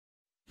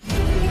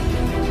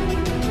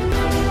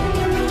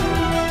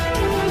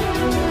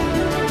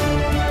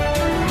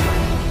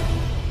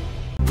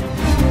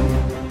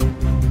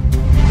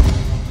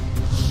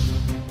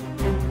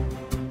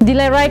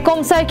Dilai rai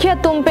kom sai khia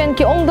tumpen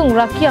ki ongdung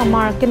rakia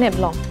mar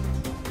keneblong.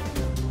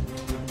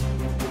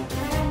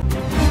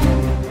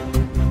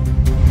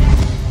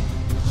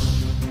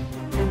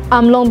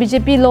 Amlong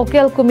BJP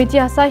local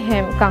committee asai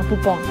hem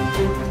kangpupong.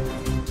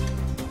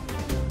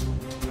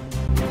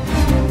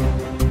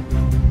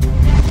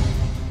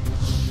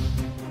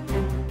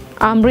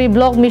 Amri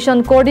block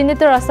mission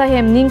coordinator asai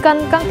hem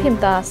ningkan kang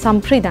thimta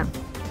sampridang.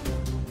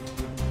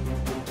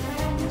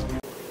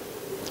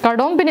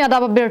 Kardom pini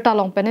adaba birta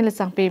long pen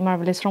lisang pi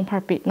marvelous rong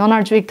parpi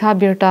nonar juik tha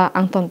birta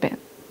angton pen.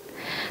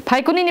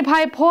 Phaikuni ni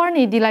phai phor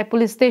ni Dilai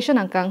police station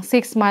angkang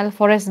 6 mile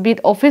forest beat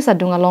office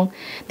adungalong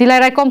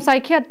Dilai rai kom sai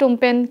khia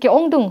tumpen ke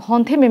ongdung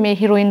honthe me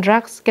heroin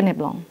drugs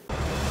keneblong.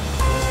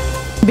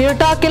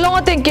 Birta kelong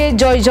atengke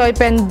joy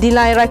pen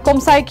Dilai rai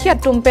kom sai khia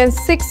tumpen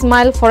 6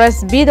 mile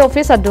forest beat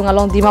office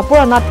adungalong Dimapur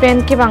anat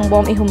pen ke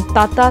bangbom ihum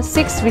Tata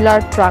 6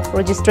 wheeler truck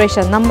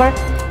registration number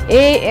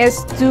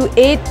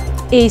AS28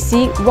 AC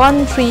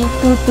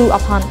 1322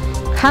 aphan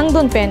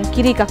khangdun pen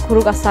kiri ka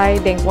khuruk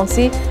asai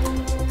dengponsi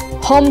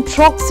home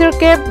truck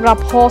circuit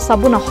rapho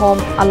sabuna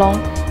home along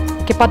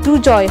ke patu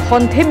joy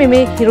honthe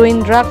meme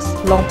heroin drugs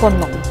longpon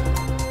long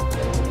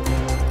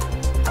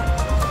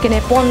kene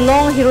pon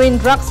long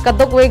heroin drugs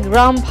kadokwe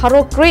gram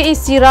pharo kre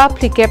isira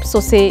plikep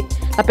sose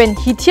apen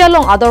hithia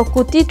long ador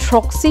kuti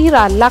troxi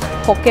ra lak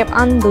phokep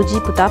an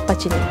doji puta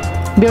pachini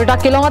birda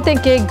kelong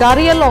atengke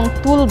gari along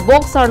tool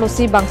box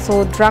arlosi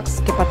bangso drugs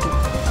ke patu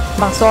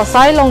bangso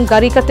asai long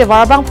gari kate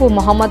warbangpu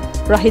Muhammad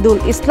Rahidul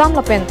Islam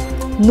lapen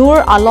Nur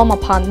Alom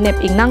aphan nep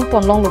ingnang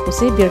ponlong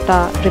lupusi birta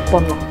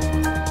ripon long.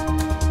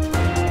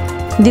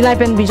 Dilai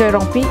pen Bijoy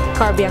Rongpi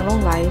Karbi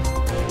Anglong live.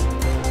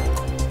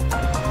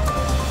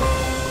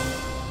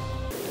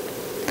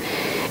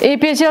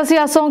 APHLC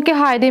asong ke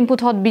haidin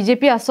puthot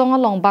BJP asong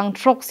along bang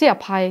troxi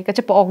aphai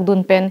kache po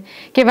ogdun pen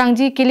ke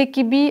bangji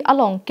kilikibi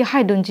along ke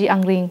haidunji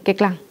angring ke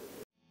klang.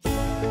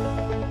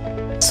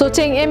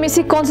 Socheng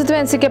MEC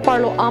constituency ke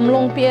parlo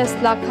Amlong PS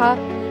lakha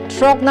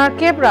truck nar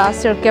kebra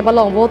sir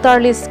kebalong voter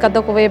list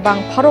kadokwe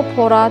bang pharo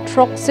phora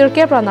truck sir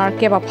kebra nar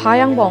keba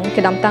phayang bong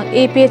kedamtang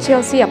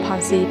APHLC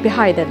aphansi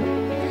behinden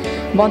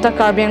bonta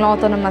Karbi Anglong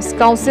Autonomous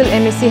Council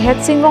MEC head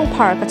singrong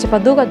park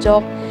kachipaduga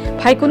jok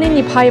phaikuni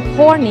ni phai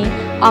phor ni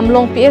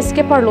Amlong PS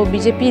ke parlo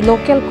BJP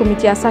local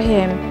committee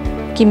asahem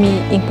kimi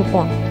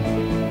ingpupon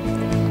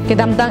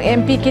kedamtang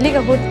MP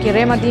kiligahut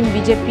kiremadim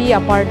BJP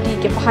a party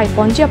ke phai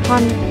ponji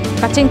aphan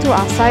kaching thu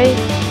asai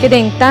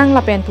kedeng tang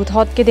lapen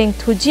puthot kedeng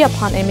thuji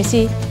aphan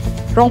MEC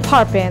rong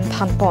par pen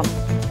thanpon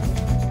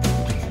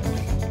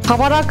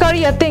Habara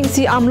kari ateng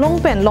si Amlong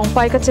pen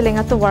longpai ka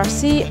chelenga to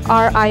warsi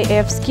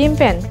RIF scheme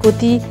pen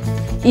kuti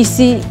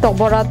isi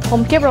tokbora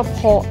thomkebra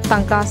pho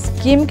tangka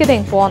scheme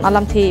kedeng pon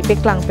alamthi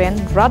beklang pen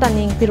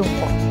radaning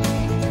pirungpo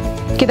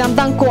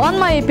kidamtang ko an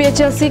mai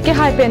PHLC ke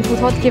hai pen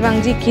puthot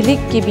kibangji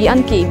kilik kibi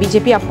an ki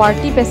BJP a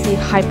party pesi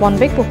hai pon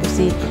bek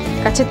popusi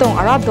kachetong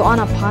arab do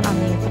ana phan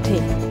aning pathe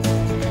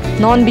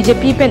non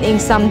BJP pen ing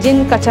samjin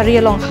kachari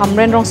along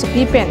hamren rong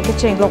sopi pen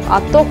kecheng lok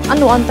atok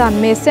anu anta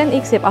mesen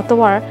iksep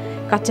atowar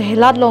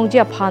kachehelat long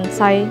ji aphan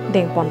sai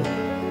dengpon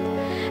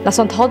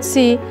lason thot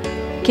si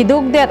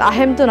kiduk det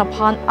ahem tu na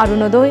phan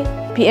arunodoi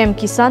PM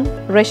Kisan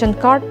ration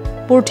card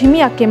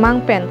purthimi akemang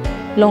pen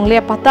longle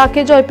pata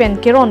ke joy pen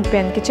keron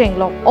pen kecheng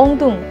lok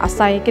ongdung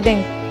asai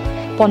kedeng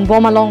pon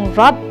bomalong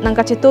rat nang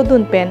kacheto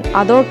dun pen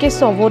ador ke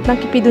so vote na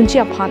kipidun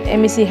chi aphan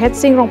MEC head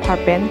sing rong phar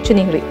pen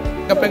chuningri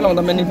kapek long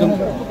tameni dum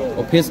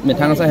office me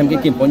thang sa hem ke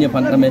kim ponye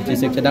phan tame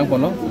chisek chedang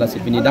pono la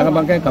sipini daga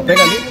bangke kapek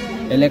ali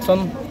election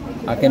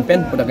campaign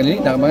pudakali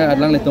daga bangke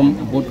adlang letum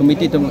board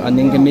committee tum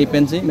aning ke me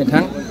pensi me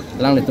thang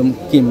lang letum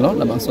kim lo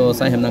la bangso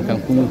sai hem nang kang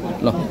pu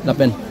lo la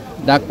pen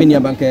dak pinya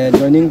bangke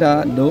joining da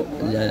do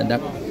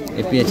dak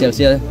APHLC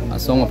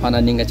asong phan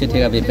aning ke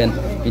chethega be pen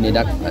pini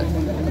dak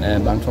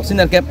bang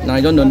thoksinal kep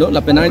nang jon do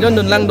la pen nang jon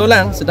do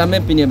lang setame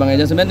pini bangke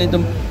jasmen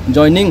nitum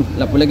joining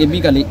la pulage bi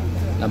kali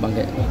la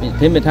bangke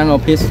them me thang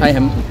office sai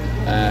hem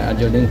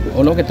joining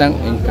olo ke tang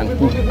in kang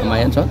pu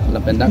amayan so la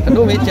pen dak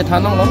do we che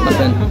thanong lo la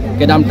pen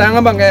ke dam tang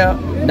bang ke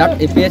dak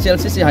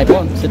APHLC si hai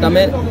pon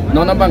setame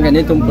non bang ke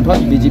ni tum puthot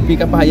BJP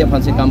ka pa ya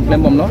phan si kam klem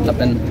bom lo la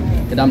pen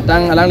ke dam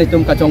tang alang ni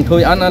tum ka chong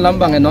thui an alam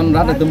bang non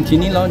rat tum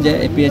chini lo je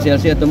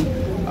APHLC tum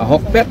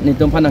hok pet ni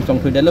tum phan chong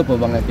thui de lo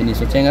bang ke ni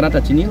so cheng rat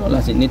chini lo la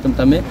si ni tum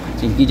tame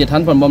sing ki je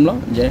than pon bom lo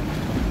je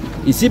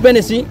isi pen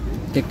isi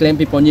ke klem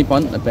pi pon ni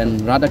pon la pen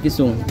rat ki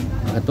sung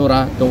atora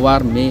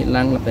towar me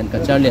lang la pen ka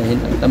charlia hin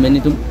tame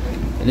ni tum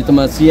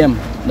lituma CM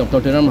Dr.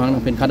 Tiram hang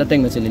pen khada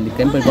teng mesin li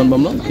kem pen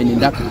bom lo pin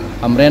dak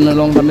amren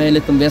long tame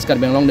litum bes kar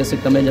beng long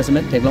district tame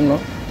jasmet tek long lo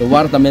to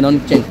war tame non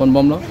cheng pon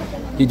bom lo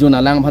ki juna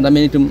lang phan tame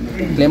tum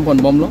klem pon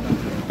bom lo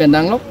pen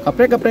dang lo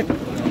kaprek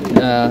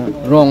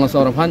rong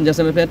sor phan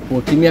jasmet pet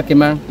pu timia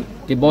kemang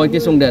ki boy ki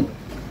sung den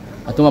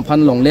atuma phan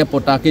long le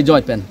pota ki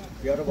joy pen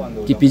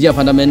ki pija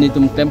phan tame ni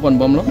tum klem pon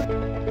bom lo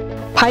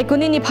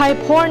Phaikuni ni phai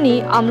phor ni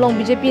Amlong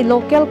BJP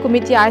local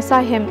committee aisa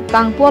hem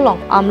kangpolong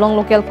Amlong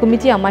local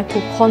committee amai khu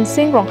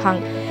khonsing rong hang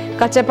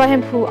kachepa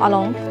hem phu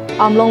along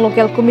Amlong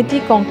local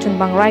committee kongchun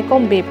bangrai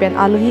kom be pen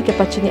aluhi ke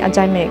pachini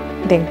ajai mek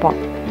dengpon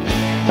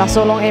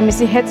Lasolong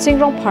MEC Head Sing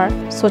Rongphar,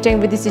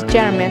 Socheng VDC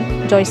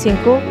Chairman Joy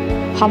Singko,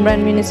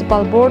 Hamran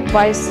Municipal Board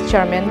Vice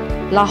Chairman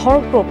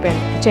Lahore Propen,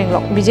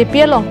 Chenglok,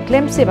 BJP along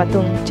claim se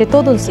batum,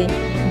 Chetodunsi,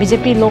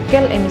 BJP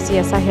local MEC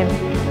Asahem,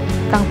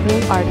 Kangpu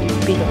RD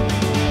Bilo.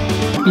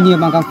 Ini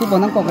bangkang tu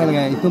banang kok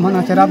lagi itu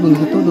mana cara bun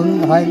itu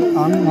dun hai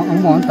ang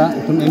mon ta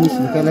itu MEC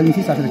kalau MEC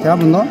satu cara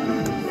bun lo,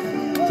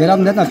 cara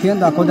bun dah kian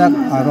dah kodak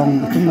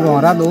arong itu rong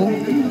rado,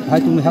 hai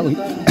tu mihak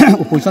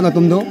opposition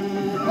atum do,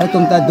 hai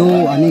tum ta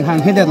do ani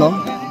hang header lo,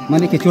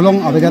 mana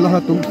keculong abadal lo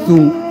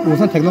tu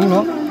urusan teklong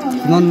lo.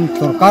 Non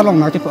सरकार लोग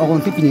नाचे पॉगों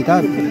से पिनीता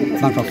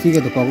बांग टॉक्सी के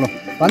तो पॉगलो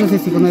पानी से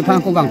सिकों में फांग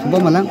को बांग सुबह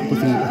मलांग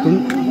कुछ तुम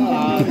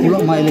किपुलो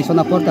माँ इलेक्शन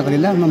अपोर तक ले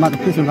ला माँ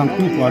किसी से बांग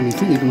कुछ वाली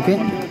सी इतने के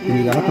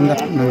ini gara tuh nggak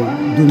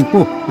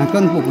dumpu, nanti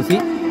pun pusi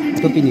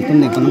itu pini tuh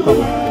nih konon kau.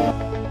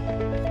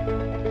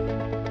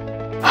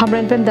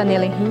 Hamran pen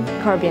Daniel Hi,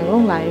 Karbi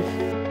Anglong live.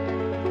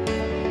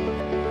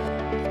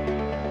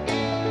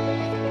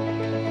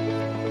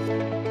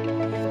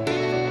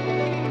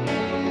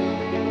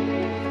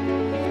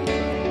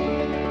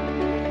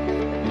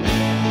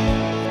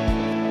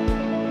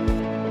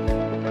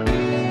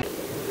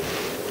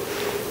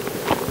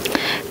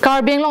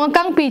 Karbi Anglong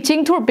kang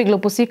pitching tour big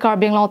lupusi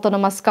Karbi Anglong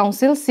Autonomous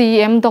Council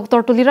CEM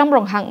Dr. Tuliram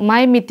Rong hang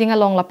mai meeting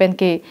along lapen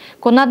ke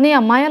konat ni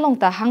amai along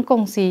ta Hong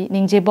Kong si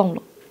ningje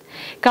bonglo.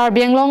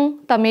 Karbi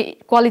Anglong tame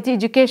quality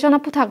education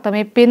aputhak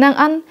tame penang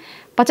an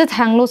pachet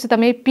hanglo si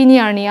tame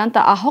piniar ni an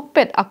ta ahok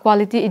pet a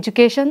quality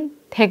education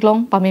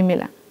theglong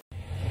pamimila.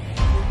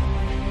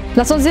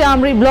 Lasonsi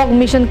Amri Block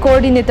Mission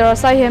Coordinator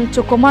Sahem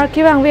Chukumar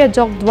kiwang we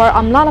jog dwar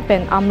amla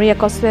lapen Amri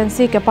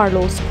constituency ke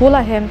parlo school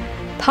ahem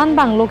Than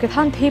bang lo ke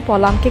than thi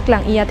polam ke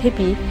klang iya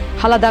thepi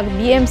haladak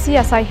BMC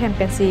asai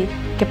hempensi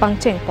ke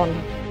pangcheng pon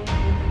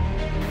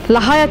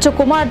lahaya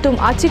chokumar tum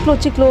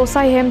achiklo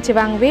sai hem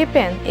chewang we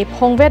pen e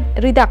phongvet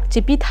ridak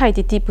chipi thai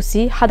ti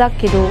pusi hadak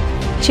kedo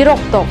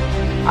chirok tok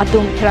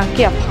atum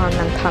thrangke aphan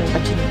nang than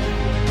bachini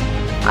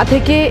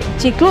atheke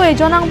chiklo e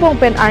jonang bong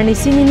pen arni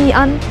sinini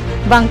an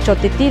bang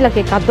chotiti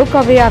lake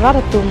kadoka we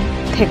aratum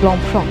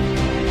theglong from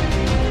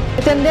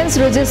Attendance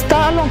register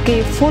along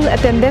ke full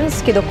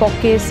attendance ke do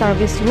ke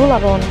service rule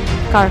aron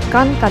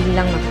karkan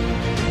kalilang na.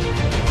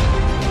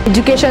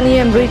 Education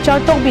EM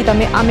Richard tok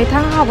bitame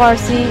amethang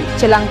hawarsi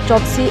chelang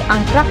chotsi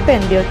angtrak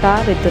pen birta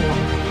retuno.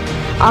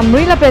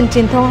 Amri la pen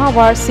chinthong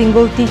hawar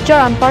single teacher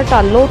anparta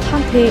lo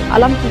than the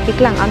alam ki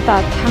keklang anta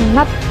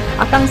thangnat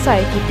akang sai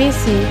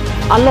PPC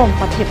alom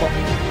pathebo.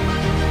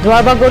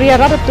 Dwarbagoria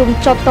ratum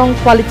chotong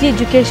quality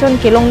education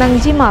kelong nang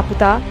jima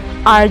puta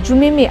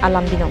arjumi me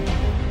alam binom.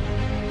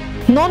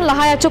 Non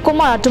lahaya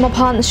chokomar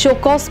tumaphan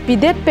shokos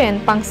pidet pen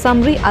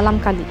pangsamri alam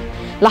kali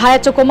lahaya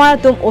chokomar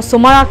tum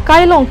osomara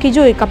kailong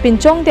kijui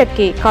kapinchong det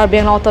ke Karbi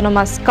Anglong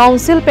Autonomous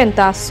Council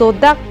penta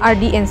sodak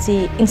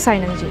RDNC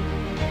insainangji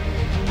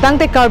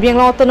tangte Karbi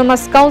Anglong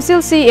Autonomous Council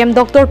CM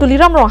Dr.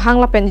 Tuliram Rong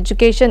hangla pen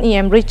education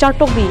EM Richard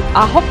Tokbi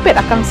ahok pet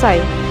akang sai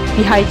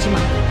bihai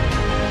jima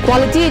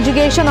quality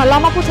education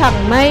alama puthak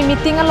mai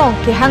meeting along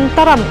ke hang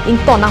taram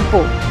into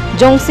nangpo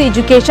Jongsi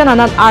education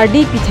anat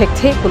RD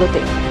pithek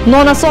kulote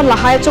nonason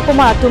lahaya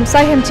chokomar tum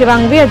sai hem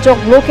chiwang we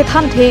jok loke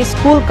than the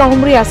school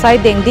kahumri asai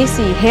deng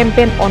disi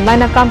hempen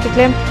online akam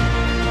tiklem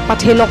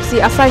pathelok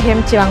si asai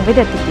hem chiwang we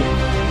detiti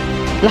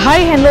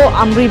lahai henlo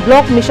Amri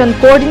Block Mission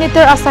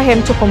Coordinator asai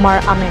hem chokomar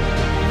amen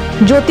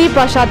Jyoti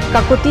Prasad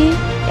Kakuti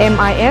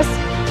MIS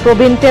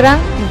Probin Terang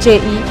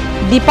JE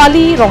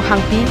Dipali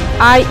Ronghangpi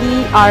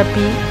IERP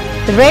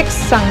Rex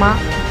Sangma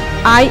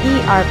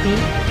IERP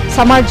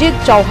Samarjit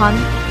Chauhan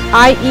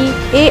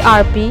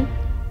IEARP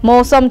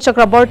Mosam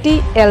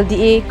Chakraborty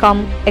LDA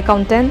cum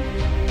Accountant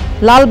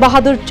Lal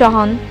Bahadur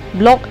Chauhan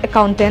Block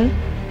Accountant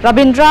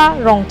Rabindra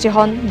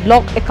Rongchehon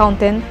Block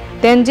Accountant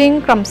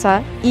Tenjing Kramsa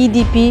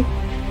EDP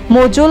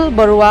Mojul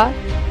Barua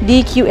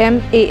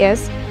DQM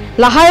AS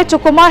Lahaya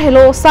Chokomar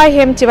Hello Sai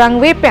Hem Chiwang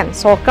We Pen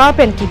Sorkar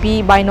Pen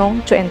Kipi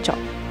Bainong Choencho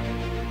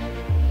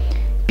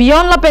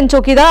Beyond La Pen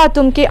Chokida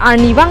Atumke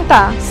Arniwang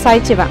Ta Sai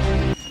Chiwang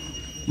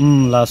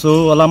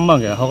Laso alam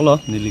bang ya hoklo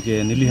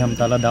nili ham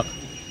tala dak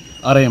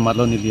are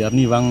matlo nili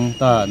arni wang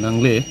ta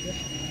nangle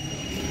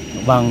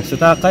bang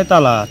seta kai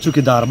tala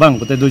chukidar bang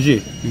pute doji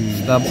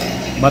seta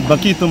bad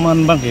baki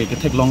tuman bang ke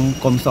theklong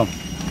komsom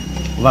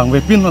wang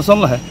wepin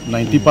som la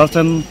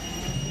 90%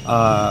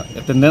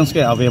 attendance ke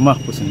avema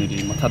pusini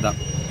di mathadak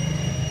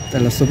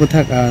Tala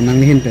sopothak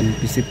nangli hin pen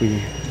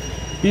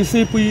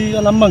PC pui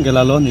alam bang ke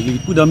lalo nili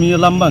pudami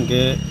alam bang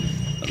ke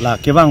la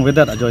kewang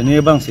wedat ajoy ne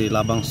bang si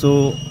la bang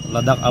so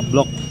ladak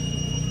ablok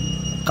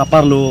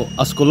kaparlo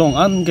askolong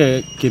an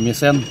ke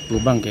kimisen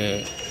lubang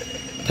ke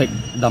tek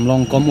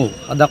damlong komu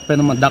dak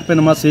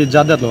penama si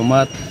jadat lo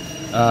mat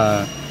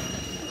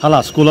hala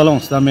sekolah long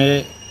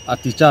stame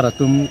aticar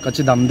atum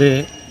kachi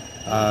damde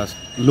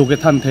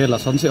lugethan the la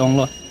sonse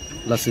onglo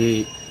la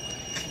si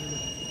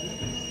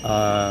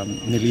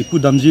nilipu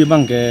damji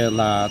bang ke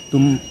la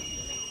tum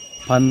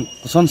pan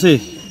sonse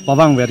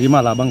pawang verima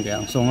la bang ke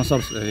angsong sor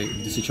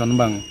decision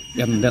bang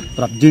en that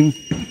prabjing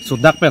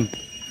sudak pen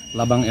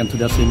labang en to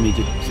the same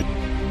music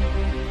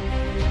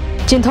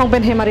Chinthong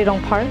pen Hemari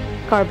Rongphar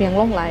Karbi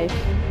Anglong live.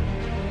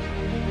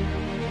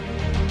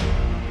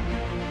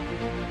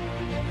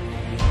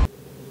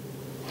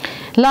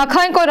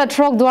 Lakhain koira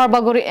trok duar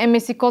bagori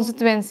MSC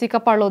constituency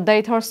kaparlo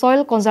Daithor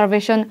Soil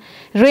Conservation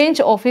Range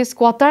Office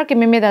quarter ke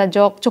memeda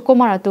jok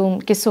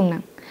chokomaratum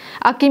kisungna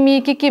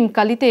akimi kikim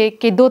kalite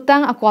ke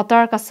dotang a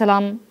quarter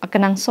kasalam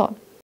akanang sol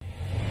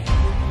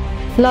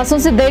lason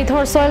si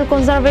Daithor Soil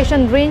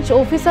Conservation Range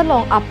Office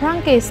along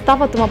aprang ke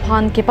stafatuma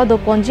phan ke pado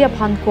ponjia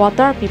phan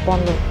quarter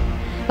piponlo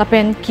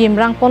lapen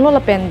kimrang ponlo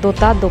lapen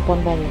dota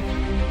dopon bomo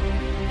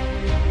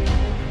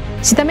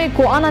sitame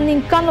ko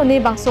ananing kanlo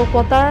ne bangso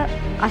quarter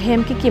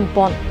ahem ki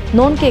kimpon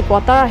non ke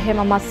quarter ahem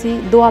amasi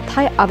doa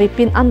thai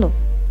avipin anlo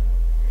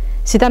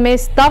sitame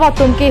stava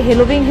tumke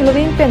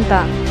heloving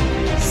penta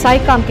sai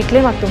kam ki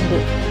klema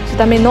tumdu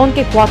sitame non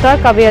ke quarter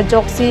ka ve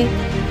joksi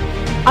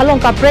along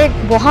ka break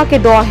boha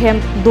ke do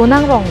ahem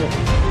donang rong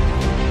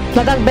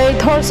ladak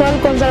Daithor Soil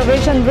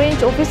Conservation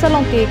Range Office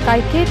along ke kai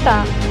ke ta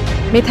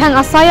mithang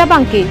asaya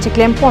bang ke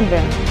chiklem pon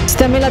ve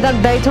sitame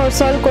ladak Daithor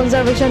Soil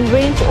Conservation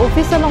Range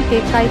Office along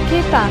ke kai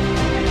ke ta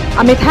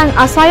amithang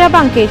asaya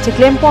bangke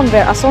chiklem pon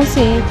ver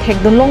asonsi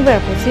thekdun long ver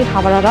pusi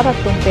habarara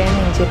tumpen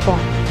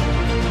injepon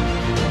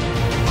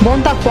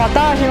bonta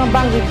kwata hema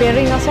bang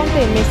repairing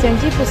asonte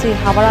mesenji pusi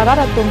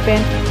habarara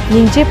tumpen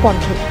ninjepon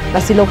thu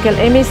lasi local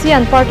MAC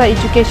and Parta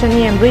Education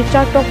EM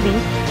Richard Tokbi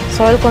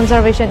Soil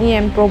Conservation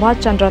EM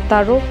Prabhat Chandra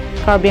Taro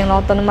Karbi Anglong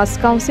Autonomous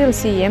Council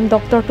CM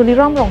Dr.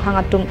 Tuliram Rong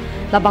hangatum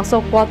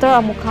labangso quarter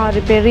amukha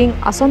repairing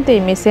asonte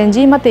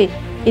mesenji mate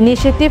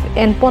initiative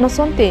and pon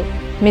asonte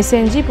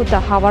mesenji puta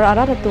hawar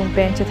arara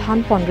tumpen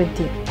chethan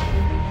ponrinti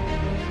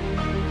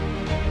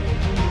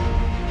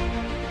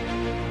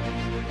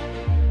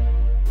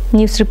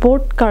News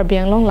report Karbi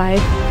Anglong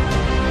live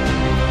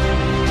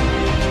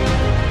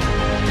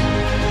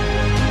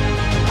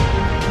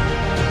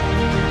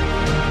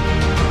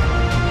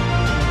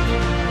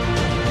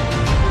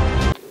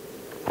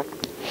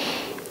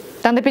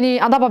Tandepini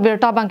ada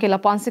babirta bangke la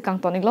pansi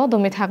kang toniklo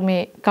domit hak me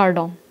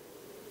kardom